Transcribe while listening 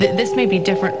This may be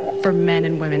different for men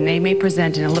and women. They may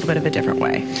present in a little bit of a different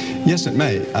way. Yes, it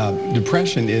may.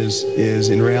 Depression is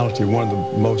in reality one of the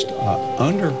most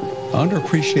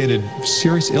underappreciated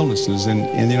serious illnesses in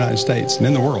the United States and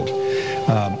in the world.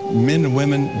 Men and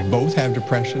women both have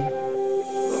depression.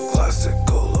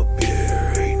 Classical up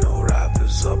here, ain't no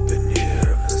rappers up in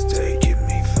here. Mistaking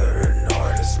me for an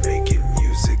artist, making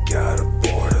music out of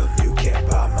boredom. You can't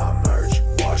buy my merch,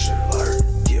 watch and learn.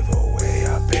 Giveaway,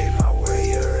 I pay my way.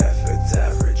 Your efforts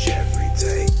average every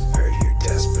day. Heard you're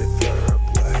desperate for a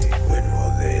play. When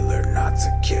will they learn not to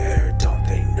care? Don't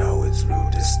they know it's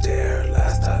rude to stare?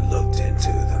 Last I looked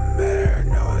into the mirror,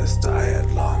 noticed I had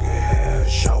longer hair,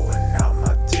 showing out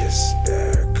my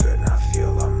despair. Could not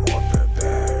feel I'm more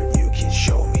prepared. You can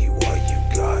show me what you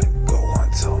got. Go on,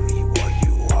 tell me what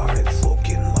you are. It's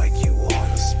looking like you on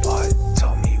the spot.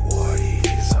 Tell me what it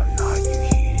is. I'm not you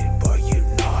heated, but you're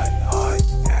not hot.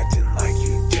 Acting like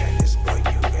you Dennis, but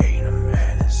you ain't a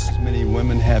menace. As many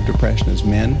women have depression as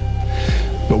men.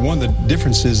 But one of the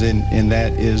differences in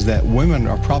that is that women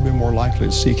are probably more likely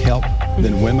to seek help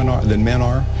than men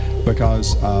are,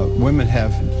 because women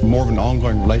have more of an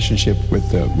ongoing relationship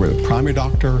with a primary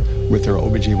doctor, with their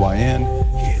OBGYN.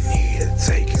 You need to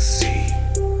take a seat,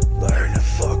 learn to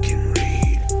fucking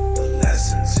read the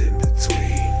lessons in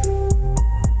between.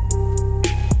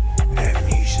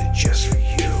 Amnesia just for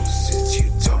you, since you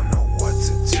don't know what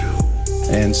to do.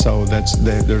 And so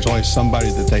there's always somebody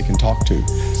that they can talk to.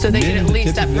 So they can, at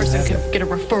least that person could get a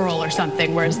referral or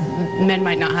something, whereas men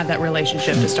might not have that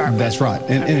relationship to start with. That's right.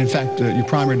 And in fact, your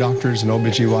primary doctors and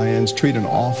OBGYNs treat an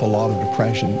awful lot of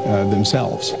depression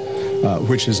themselves,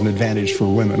 which is an advantage for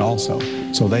women also.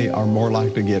 So they are more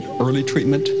likely to get early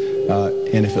treatment,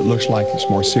 and if it looks like it's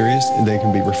more serious, they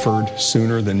can be referred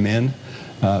sooner than men.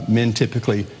 Men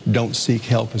typically don't seek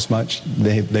help as much.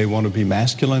 They want to be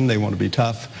masculine, they want to be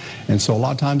tough, and so a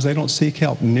lot of times they don't seek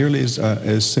help nearly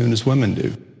as soon as women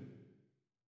do.